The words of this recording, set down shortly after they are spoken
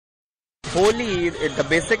Holi, the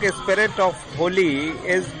basic spirit of Holi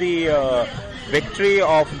is the victory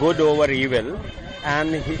of good over evil,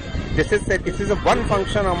 and this is a one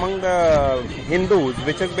function among the Hindus,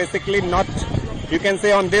 which is basically not. You can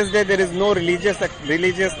say on this day there is no religious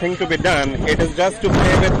thing to be done. It is just to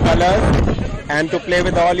play with colors and to play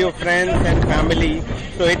with all your friends and family.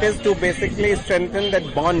 So it is to basically strengthen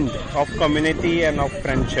that bond of community and of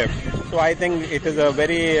friendship. So I think it is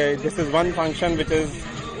this is one function which is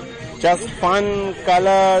just fun,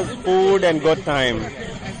 colors, food and good time.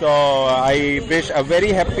 So I wish a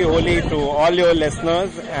very happy Holi to all your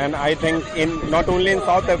listeners, and I think not only in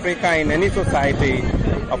South Africa, in any society,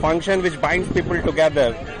 a function which binds people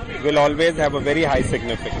together will always have a very high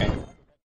significance.